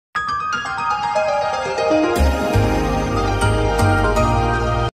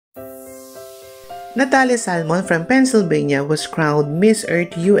Natalia Salmon from Pennsylvania was crowned Miss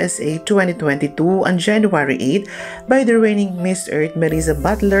Earth USA 2022 on January 8 by the reigning Miss Earth Marisa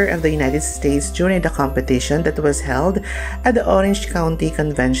Butler of the United States during the competition that was held at the Orange County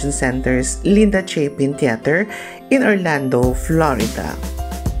Convention Center's Linda Chapin Theater in Orlando, Florida.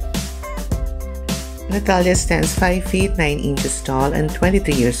 Natalia stands 5 feet 9 inches tall and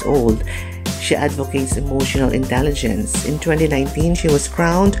 23 years old. She advocates emotional intelligence. In 2019, she was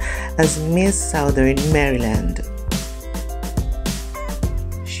crowned as Miss Southern Maryland.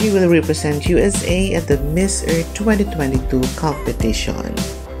 She will represent USA at the Miss Earth 2022 competition.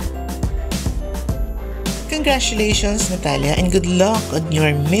 Congratulations, Natalia, and good luck on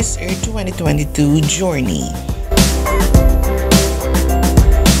your Miss Earth 2022 journey.